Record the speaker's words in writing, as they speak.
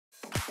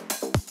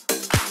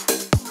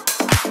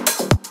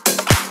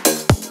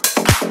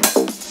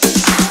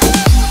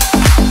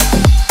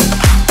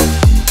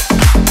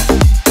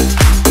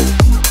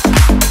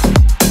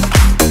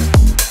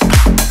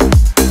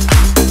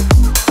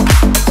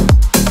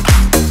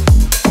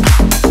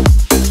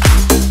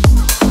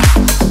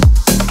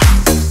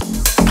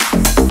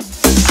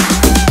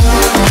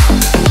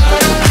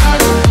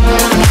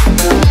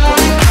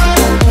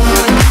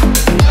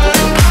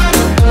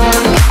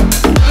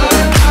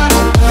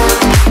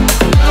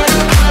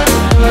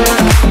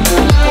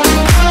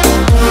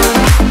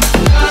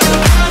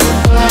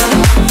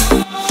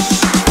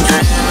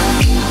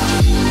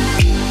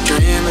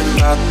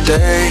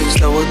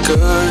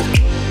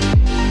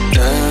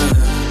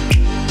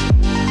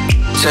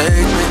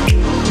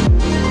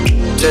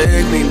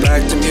Take me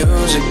back to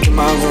music in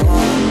my room.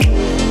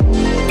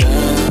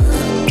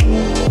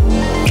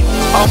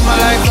 All my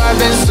life I've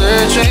been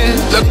searching,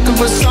 looking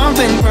for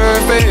something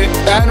perfect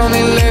that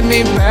only led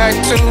me back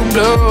to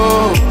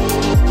blue.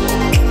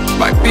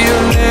 Might be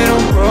a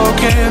little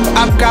broken,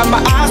 I've got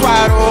my eyes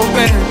wide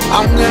open.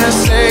 I'm gonna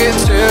say it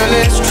till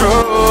it's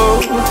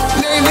true.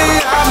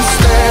 Lately I've been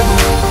stable,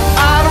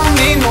 I don't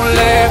need no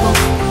label.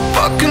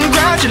 But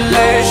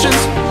congratulations,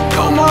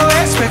 no more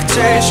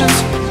expectations.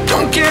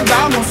 Don't care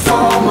about no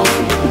formal,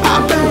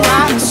 I've been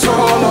riding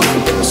solo.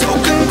 So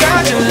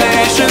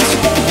congratulations,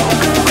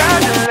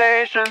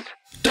 congratulations.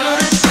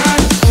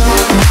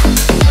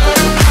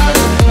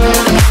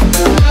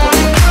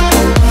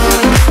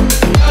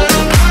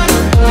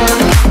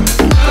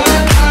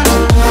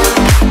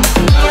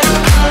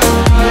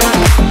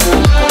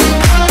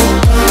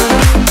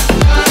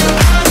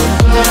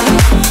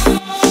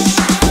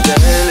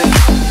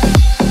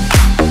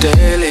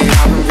 Daily,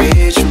 I've been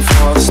reaching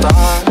for the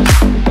stars.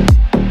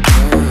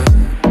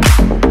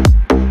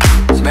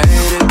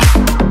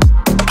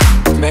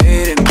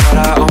 Made it, but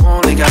I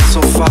only got so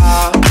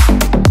far.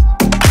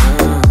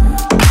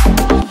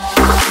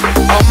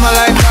 All my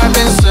life I've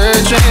been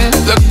searching,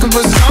 looking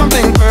for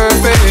something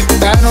perfect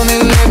that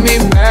only led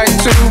me back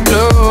to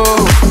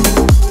blue.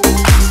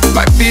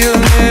 Might be a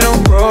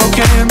little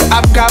broken,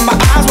 I've got my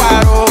eyes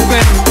wide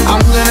open.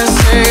 I'm gonna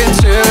say it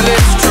till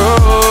it's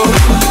true.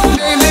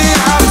 Lately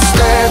I'm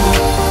stable,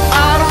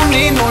 I don't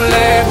need no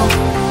label.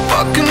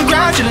 But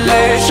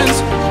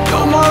congratulations,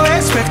 no more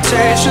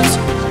expectations.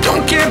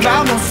 Don't care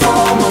about no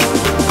formal,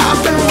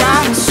 I've been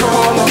riding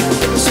solo.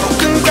 So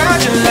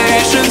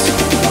congratulations,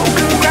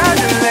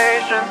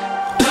 congratulations.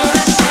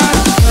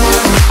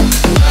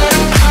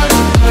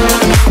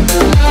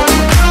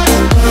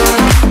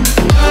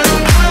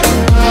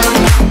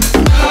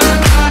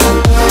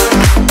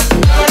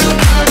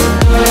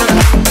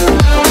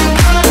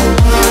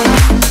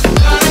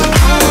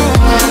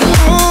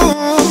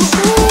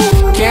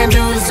 Can't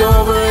do this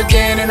over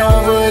again and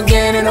over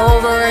again and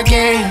over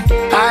again.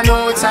 I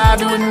know it's hard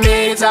to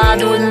admit, it's hard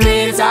to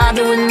admit, it's hard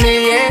to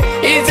admit, yeah.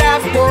 It's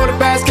half a quarter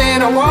past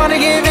 10, I wanna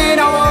give in,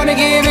 I wanna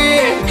give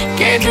in.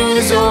 Can't do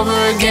this over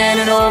again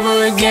and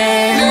over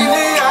again.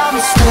 Lately I'm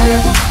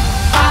stable,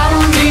 I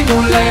don't need no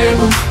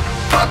label.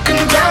 But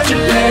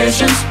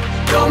congratulations,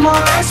 no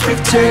more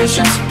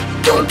expectations.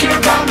 Don't care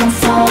about no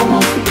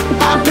formal,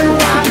 I've been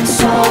riding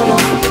solo.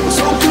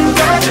 So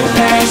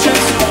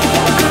congratulations.